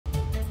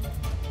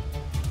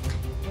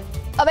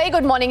A very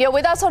good morning. You're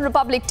with us on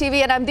Republic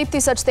TV and I'm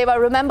Deepthi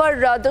Sachdeva.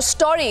 Remember, the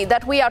story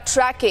that we are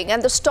tracking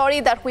and the story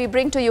that we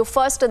bring to you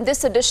first in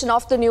this edition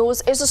of the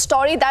news is a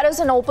story that is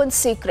an open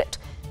secret.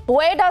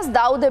 Where does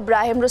Dawood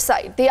Ibrahim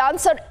reside? The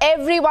answer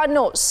everyone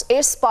knows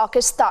is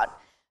Pakistan.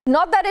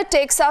 Not that it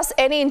takes us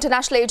any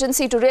international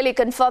agency to really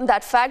confirm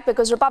that fact,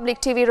 because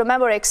Republic TV,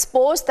 remember,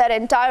 exposed that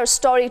entire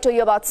story to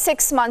you about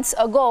 6 months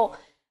ago.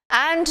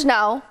 And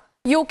now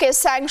UK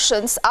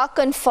sanctions are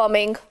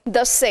confirming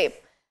the same.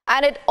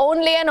 And it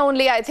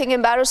only, I think,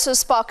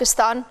 embarrasses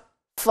Pakistan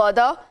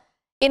further.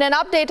 In an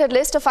updated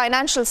list of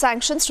financial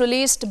sanctions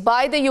released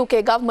by the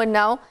UK government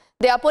now,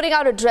 they are putting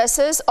out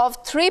addresses of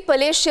 3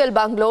 palatial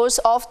bungalows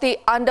of the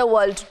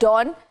underworld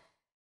Don.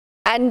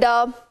 And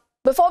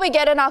before we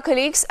get in our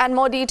colleagues and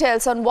more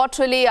details on what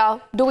really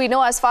do we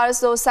know as far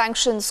as those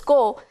sanctions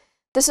go,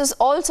 this is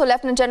also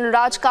Lieutenant General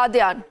Raj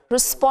Kadyan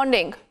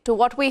responding to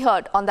what we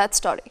heard on that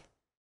story.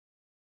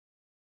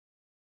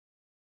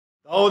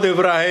 Dawood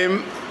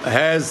Ibrahim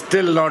has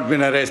still not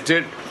been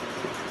arrested.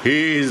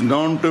 He is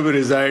known to be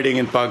residing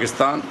in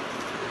Pakistan.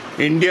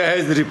 India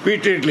has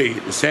repeatedly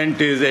sent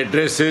his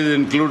addresses,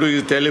 including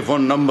his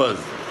telephone numbers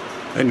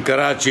in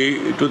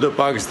Karachi, to the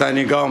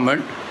Pakistani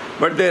government,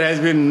 but there has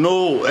been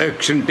no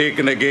action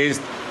taken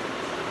against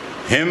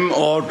him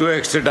or to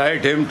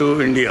extradite him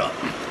to India.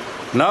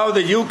 Now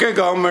the UK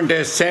government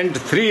has sent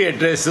 3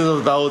 addresses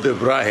of Dawood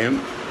Ibrahim,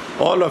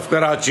 all of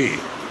Karachi.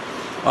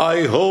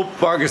 I hope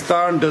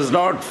Pakistan does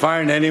not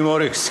find any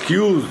more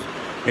excuse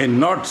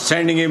in not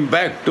sending him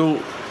back to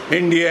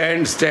India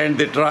and stand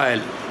the trial.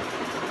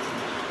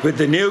 With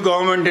the new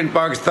government in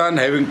Pakistan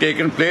having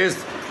taken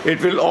place,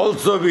 it will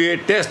also be a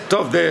test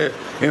of the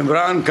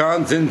Imran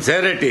Khan's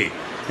sincerity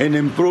in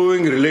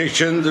improving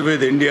relations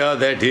with India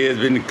that he has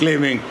been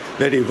claiming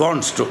that he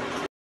wants to.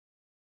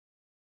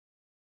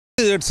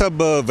 It's a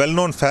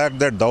well-known fact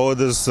that Dawood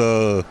is,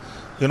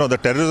 the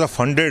terrorists are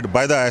funded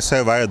by the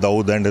ISI via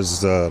Dawood and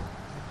his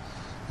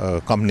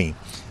company.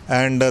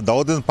 And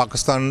Dawood in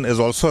Pakistan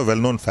is also a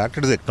well-known fact.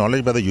 It is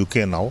acknowledged by the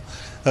UK now.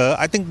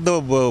 I think the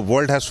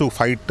world has to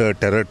fight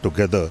terror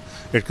together.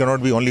 It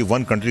cannot be only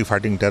one country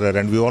fighting terror.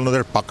 And we all know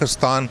that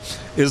Pakistan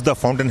is the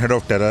fountainhead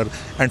of terror.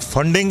 And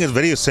funding is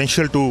very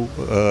essential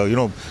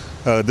to,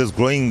 this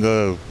growing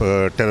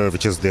terror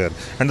which is there.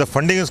 And the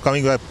funding is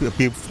coming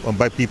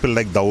by people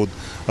like Dawood,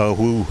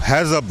 who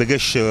has a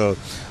biggish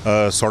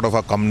sort of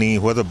a company,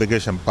 who has a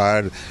biggish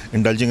empire,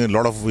 indulging in a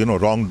lot of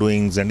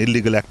wrongdoings and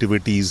illegal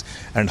activities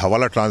and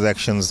hawala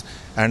transactions,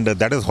 and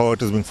that is how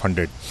it is being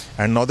funded.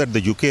 And now that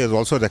the UK has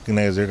also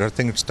recognized it, I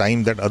think it's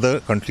time that other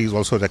countries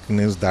also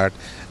recognize that,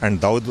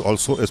 and Dawood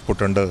also is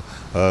put under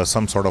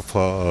some sort of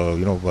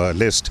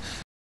list.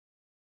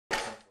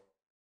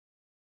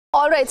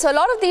 All right, so a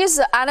lot of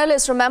these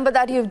analysts, remember,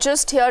 that you've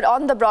just heard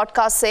on the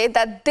broadcast, say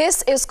that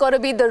this is going to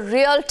be the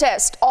real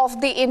test of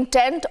the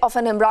intent of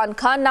an Imran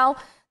Khan. Now,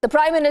 the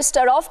Prime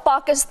Minister of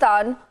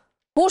Pakistan,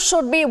 who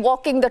should be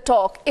walking the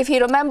talk, if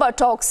he, remember,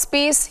 talks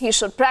peace, he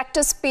should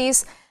practice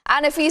peace.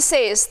 And if he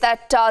says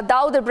that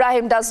Dawood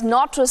Ibrahim does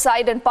not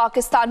reside in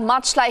Pakistan,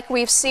 much like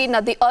we've seen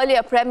the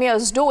earlier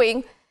premiers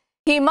doing,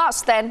 he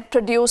must then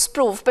produce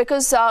proof.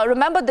 Because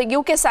remember, the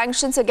UK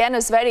sanctions again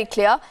is very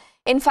clear.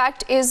 In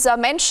fact, is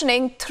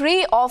mentioning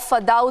 3 of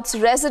Dawood's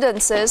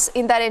residences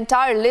in that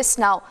entire list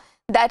now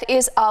that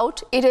is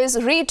out. It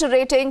is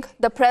reiterating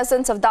the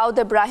presence of Dawood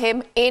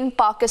Ibrahim in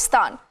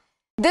Pakistan.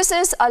 This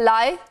is a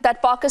lie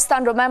that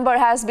Pakistan, remember,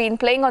 has been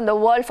playing on the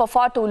world for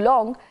far too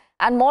long.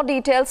 And more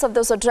details of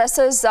those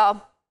addresses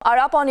are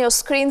up on your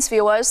screens,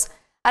 viewers.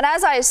 And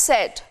as I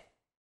said,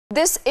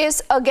 this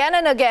is again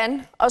and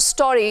again a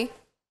story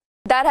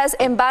that has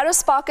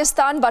embarrassed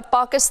Pakistan, but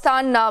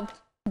Pakistan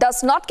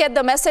does not get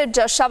the message.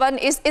 Shavan,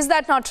 is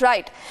that not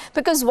right?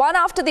 Because one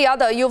after the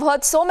other, you've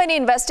heard so many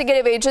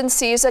investigative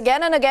agencies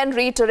again and again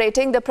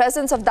reiterating the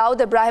presence of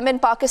Dawood Ibrahim in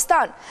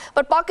Pakistan.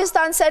 But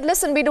Pakistan said,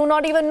 listen, we do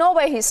not even know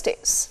where he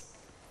stays.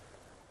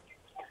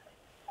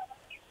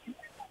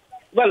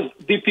 Well,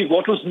 Deepthi,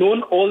 what was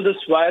known all this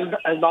while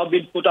has now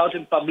been put out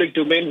in public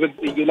domain, with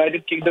the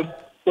United Kingdom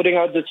putting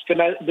out this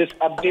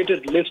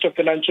updated list of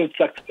financial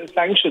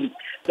sanctions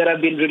that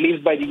have been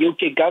released by the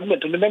UK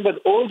government. And remember,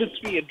 all the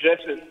 3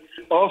 addresses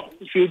of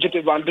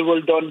fugitive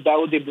underworld Don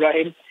Dawood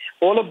Ibrahim,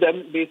 all of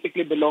them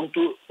basically belong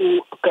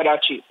to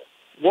Karachi.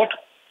 What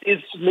is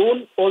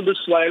known all this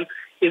while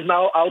is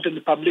now out in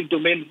the public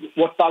domain,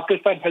 what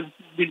Pakistan has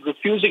been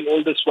refusing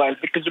all this while.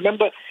 Because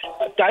remember,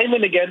 time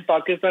and again,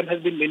 Pakistan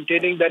has been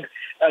maintaining that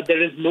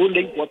there is no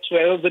link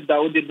whatsoever with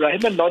Dawood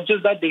Ibrahim. And not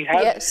just that, they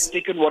have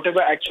taken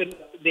whatever action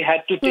they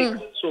had to take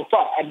so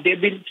far. And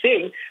they've been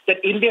saying that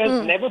India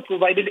has never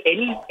provided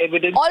any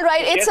evidence. All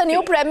right, it's a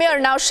new premier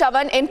now,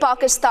 Shavan, in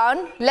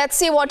Pakistan. Let's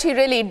see what he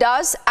really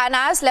does. And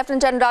as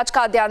Lieutenant General Raj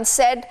Kadyan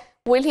said,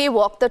 will he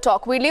walk the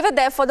talk? We leave it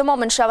there for the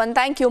moment, Shavan.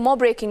 Thank you. More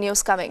breaking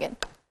news coming in.